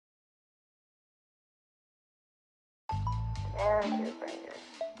So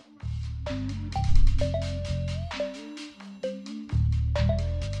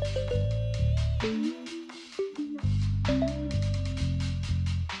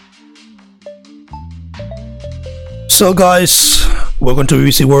guys, welcome to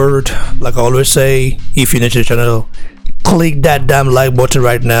E.T.C World. Like I always say, if you're new to the channel, click that damn like button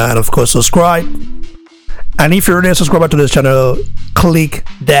right now, and of course subscribe. And if you're already a subscriber to this channel, click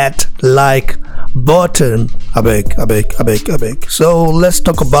that like button. I beg. So let's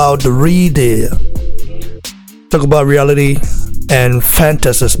talk about the real deal. Talk about reality and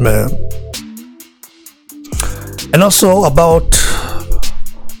fantasies, man. And also about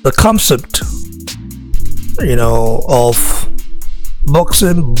the concept, you know, of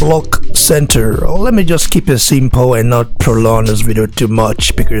boxing block center. Let me just keep it simple and not prolong this video too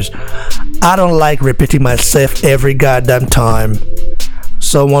much, because I don't like repeating myself every goddamn time.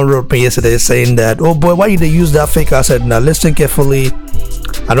 Someone wrote me yesterday saying that, oh boy, why did they use that fake accent? Now listen carefully,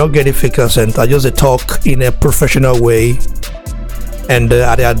 I don't get a fake accent. I just talk in a professional way, and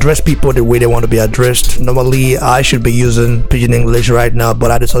I address people the way they want to be addressed. Normally I should be using pidgin English right now,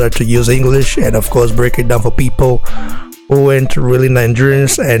 but I decided to use English and of course break it down for people who ain't really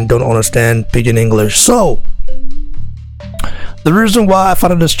Nigerians and don't understand pidgin English. So the reason why I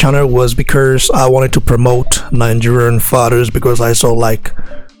founded this channel was because I wanted to promote Nigerian fighters, because I saw like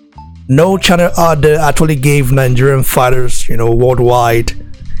no channel out there actually gave Nigerian fighters, you know, worldwide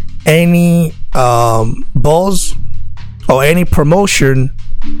any buzz or any promotion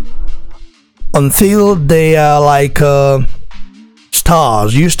until they are like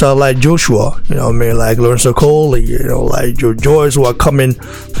stars. You start like Joshua, you know what I mean, like Lorenzo Cole, you know, like Joe Joyce, who are coming.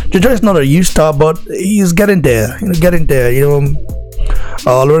 Joe Joyce is not a youth star, but he's getting there, you know,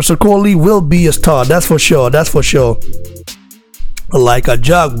 Lorenzo Cole will be a star, that's for sure. Like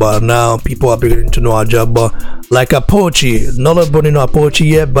Ajagba, now people are beginning to know Ajagba. Like Apochi, not everybody know Apochi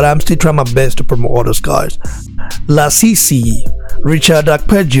yet, but I'm still trying my best to promote all those guys. Lasisi, Richard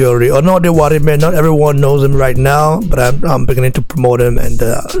Akpejori, Onoriode Ehwarieme, not everyone knows him right now, but I'm beginning to promote him and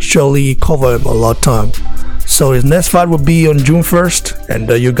surely cover him a lot of time. So his next fight will be on June 1st, and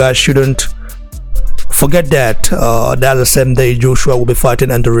you guys shouldn't forget that. That's the same day Joshua will be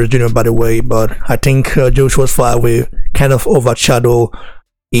fighting Andrew Jr., by the way, but I think Joshua's fight will kind of overshadow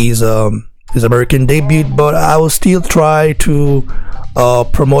his American debut, but I will still try to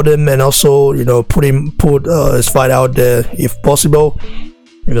promote him and also, you know, put his fight out there if possible,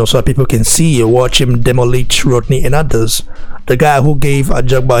 you know, so that people can see and watch him demolish Rodney and others, the guy who gave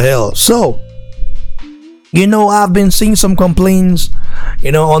Ajagba hell. So, you know, I've been seeing some complaints,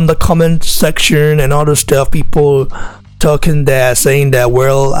 you know, on the comment section and all the stuff, people talking there saying that,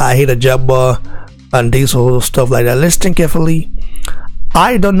 well, I hate Ajagba and this whole stuff like that. Listen carefully.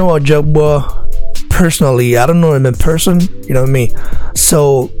 I don't know Ajagba personally. I don't know him in person, you know what I mean?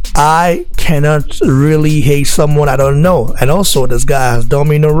 So I cannot really hate someone I don't know. And also, this guy has done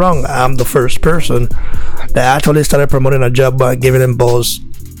me no wrong. I'm the first person that actually started promoting Ajagba and giving him buzz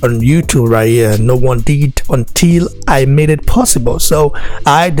on YouTube right here. No one did until I made it possible. So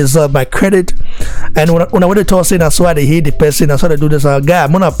I deserve my credit. And when I went to talk saying that's why they hate the person, that's why they do this, guy,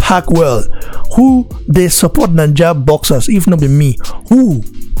 I'm gonna pack well. Who they support Nigerian boxers, if not be me? Who?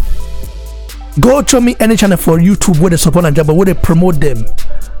 Go show me any channel for YouTube where they support Nigerian, but where they promote them.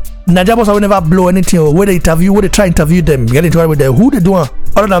 Nigerian boxers will never blow anything, or where they interview, where they try to interview them, get into it with them. Who they doing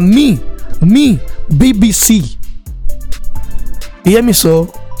other than me, BBC? You hear me?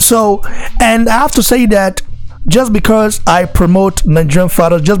 So, and I have to say that just because I promote Nigerian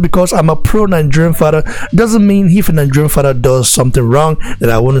fighters, just because I'm a pro Nigerian fighter, doesn't mean if a Nigerian fighter does something wrong that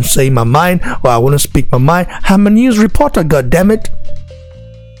I wouldn't say my mind or I wouldn't speak my mind. I'm a news reporter, goddammit.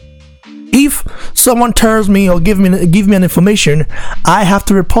 If someone tells me or give me an information, I have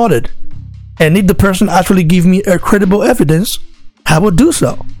to report it. And if the person actually give me a credible evidence, I will do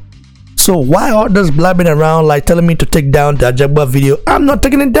so. So why are others blabbing around like telling me to take down the Ajagba video? I'm not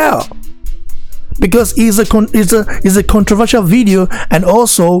taking it down, because it's a controversial video, and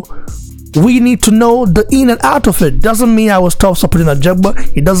also we need to know the in and out of it. Doesn't mean I will stop supporting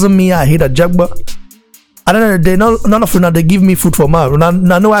Ajagba. It doesn't mean I hate Ajagba. At the end of the day, none of them, they give me food for mouth. Now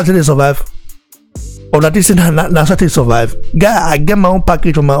no I they survive. Or that is not survive. I get my own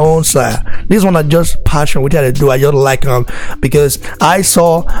package on my own side. This one I just passion with I do. I just like them because I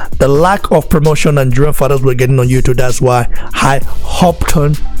saw the lack of promotion Nigerian fighters were getting on YouTube. That's why I hopped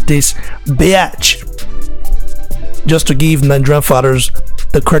on this bitch, just to give Nigerian fighters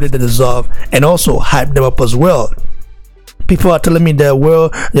the credit they deserve and also hype them up as well. People are telling me that,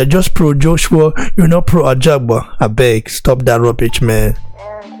 well, you're just pro Joshua, you're not pro Ajagba. I beg, stop that rubbish, man.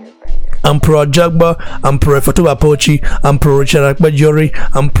 I'm pro Ajagba, I'm pro Efe Ajagba, I'm pro Richard Akpejori,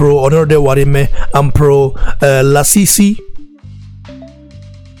 I'm pro Onoriode Ehwarieme, I'm pro E.T.C,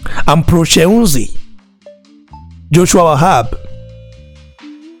 I'm pro Sheunzi, Joshua Wahab,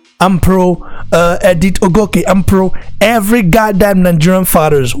 I'm pro Edith Ogoke, I'm pro every goddamn Nigerian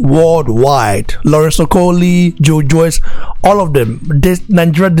fathers worldwide. Lawrence Okoli, Joe Joyce, all of them. This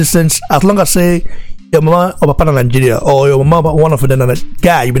Nigerian descent, as long as say your mama or papa Nigeria or your mama one of them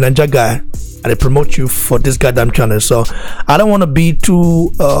guy, you be Nigeria guy, and they promote you for this goddamn channel. So I don't want to be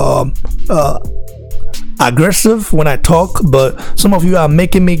too aggressive when I talk, but some of you are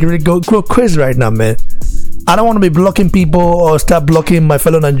making me really go crazy right now, man. I don't want to be blocking people or start blocking my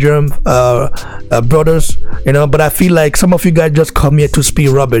fellow Nigerian brothers, you know, but I feel like some of you guys just come here to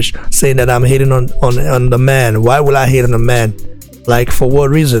speak rubbish, saying that I'm hating on the man. Why will I hate on the man? Like, for what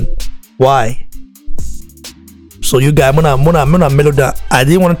reason? Why? So you guys, I'm gonna mellow down. I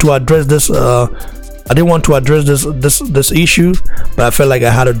didn't want to address this. I didn't want to address this issue, but I felt like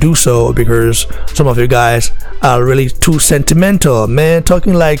I had to do so because some of you guys are really too sentimental, man.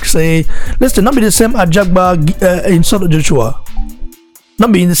 Talking like, say, listen, not be the same Ajagba in South Joshua.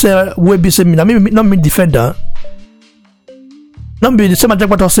 Not be in the same way, be same. Not me defender. Not be the same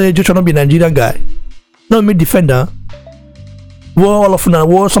Ajagba to say Joshua not be Nigerian guy. Not me defender. All of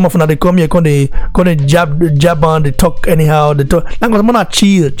them, some of them they come here, they jab on, they talk anyhow, they talk. I'm gonna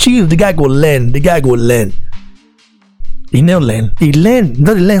chill. The guy go learn. He never learn. He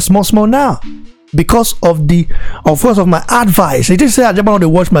learn small now, because of my advice. It is say Ajagba they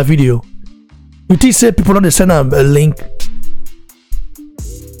watch my video. It is say people don't send a link.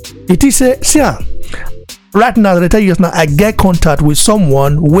 It is say right now they tell you now I get contact with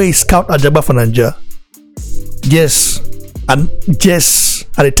someone where scout Ajagba for Nigeria. Yes. And yes,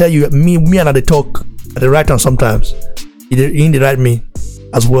 I tell you, me and I talk at the right time sometimes. He write me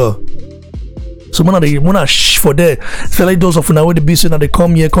as well. So when I for there, especially those of now with the business, they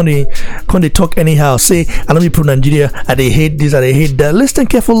come here, they talk anyhow. Say I don't be pro Nigeria, and they hate this, and they hate that. Listen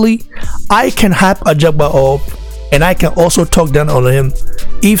carefully. I can hype Ajagba up, and I can also talk down on him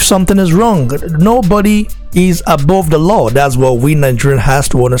if something is wrong. Nobody is above the law. That's what we Nigerians have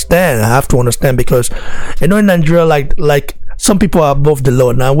to understand. Because you know in Nigeria, like some people are above the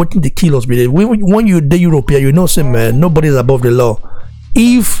law. Now what the kilos be there? When you the Europe, you know, say man, nobody is above the law.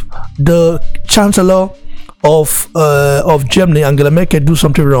 If the Chancellor of Germany, Angela Merkel, do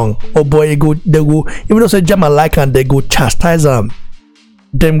something wrong, oh boy, they go even though say German like and they go chastise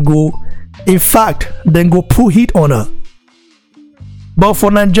them go, in fact, then go put heat on her. But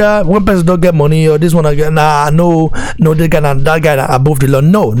for Nigeria, one person don't get money or this one again, no, that guy above the law.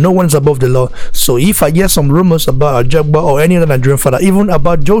 No one's above the law. So if I hear some rumors about Ajagba or any other Nigerian father, even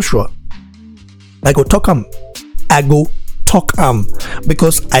about Joshua, I go talk him.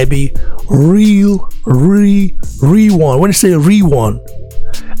 Because I be real one. When you say real one,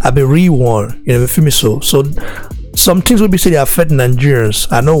 I be real one. You know, feel me? So some things will be say they affect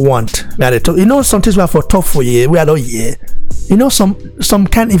Nigerians. I don't want. You know, some things we have for talk for you. We are not here. You know, some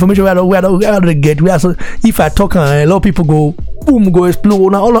kind of information we are not get. If I talk, a lot of people go boom, go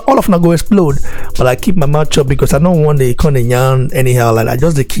explode. Now all of them go explode. But I keep my mouth shut because I don't want the kind of yarn anyhow. Like I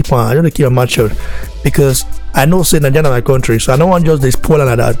just keep my mouth shut because I know say Nigeria my country, so I don't want just this spoil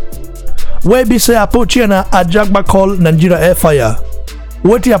like that. Where be say Apochi and Ajagba call Nigeria air fire.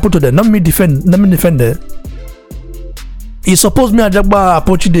 What do you put to them? Let me defend them. It's supposed me Ajagba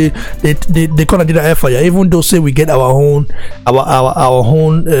approach they call Nigeria air fire, even though say we get our own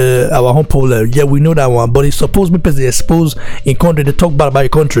problem. Yeah, we know that one, but it's supposed me because they expose in country, they talk bad about your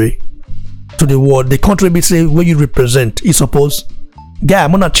country to the world. The country be say where you represent. It's supposed. Yeah,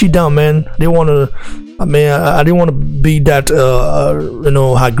 I'm gonna cheat down, man. They wanna. I mean, I didn't want to be that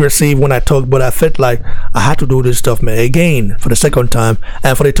aggressive when I talk, but I felt like I had to do this stuff, man. Again, for the second time,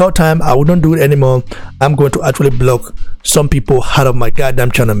 and for the third time, I wouldn't do it anymore. I'm going to actually block some people out of my goddamn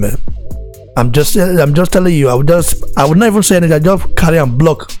channel, man. I'm just telling you. I would not even say anything. I just carry on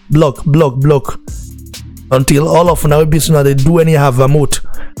block until all of now business they do any have vermouth.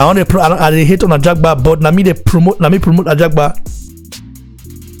 I hate on Ajagba, but now me promote Ajagba.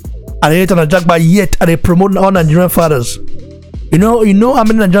 I hate on Ajagba yet, and they promote all Nigerian fathers. You know how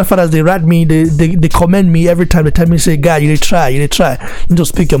many Nigerian fathers they write me, they comment me every time. They tell me, say, "Guy, you try. You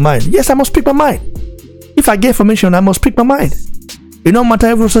just speak your mind." Yes, I must speak my mind. If I get information, I must speak my mind. You know,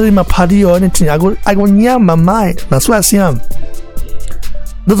 matter if in my party or anything, I go yam my mind. That's why I see him.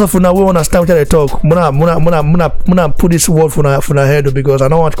 Those of you now who understand what I talk, Muna put this word for my head because I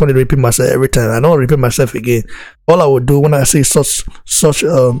don't want to repeat myself every time. I don't want to repeat myself again. All I would do when I say such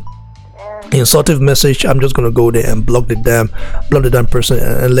insultive message, I'm just gonna go there and block the damn person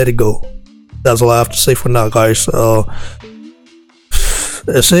and let it go. That's all I have to say for now, guys.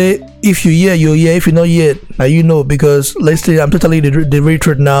 Say if you hear, you hear. If you not yet, now you know, because let's say I'm totally the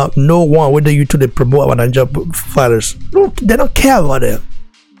retreat now. No one whether you to the promote our Nigeria fighters. No, they don't care about them.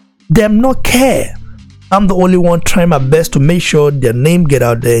 Them not care. I'm the only one trying my best to make sure their name get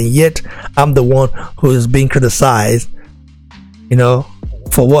out there, and yet I'm the one who is being criticized. You know,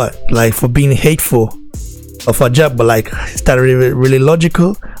 for what? Like for being hateful of Ajagba. Like, is that really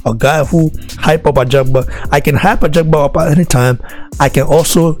logical? A guy who hype up Ajagba, I can hype Ajagba up at any time. I can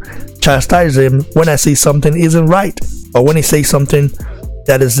also chastise him when I say something isn't right, or when he says something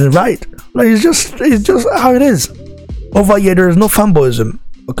that isn't right. Like, it's just how it is. Over here, there is no fanboyism.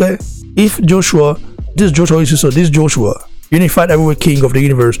 Okay, if Joshua, unified everywhere king of the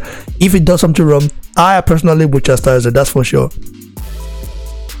universe, if he does something wrong, I personally would chastise it. That's for sure.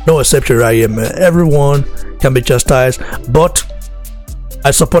 No exception right here, man. Everyone can be chastised, but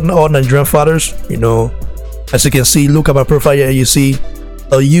I support all Nigerian fathers. You know, as you can see, look at my profile here. You see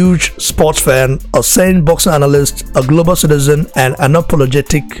a huge sports fan, a sane boxing analyst, a global citizen, and an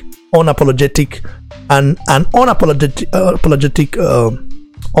unapologetic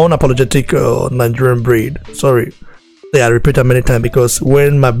Nigerian breed. Sorry, I repeat that many times because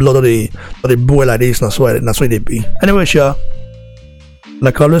when my blood or the boy like this, that's why they be. Anyway, sure.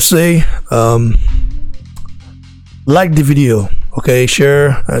 Like I always say, like the video, okay,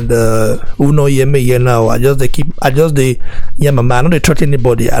 share, and Onoriode here now. I just yeah, my man. I don't they threaten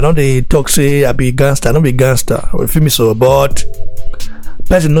anybody. I don't they talk say I be gangster. I don't be gangster. You feel me? So, but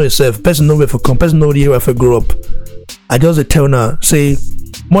person know yourself. Person know where for come. Person know where for grow up. I just tell now say,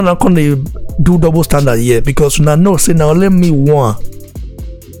 more than can they do double standard here, because now no say now let me one.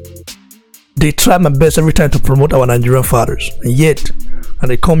 They try my best every time to promote our Nigerian fathers, and yet. And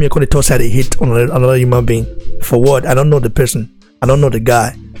they come here, they toss how they hit on another human being. For what? I don't know the person. I don't know the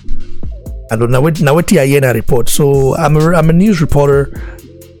guy. I don't know. Now wait till I hear that report. So I'm a news reporter.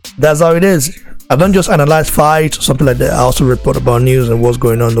 That's how it is. I don't just analyze fights or something like that. I also report about news and what's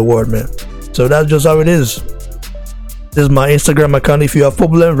going on in the world, man. So that's just how it is. This is my Instagram account. If you have a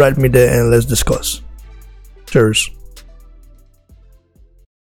problem, write me there and let's discuss. Cheers.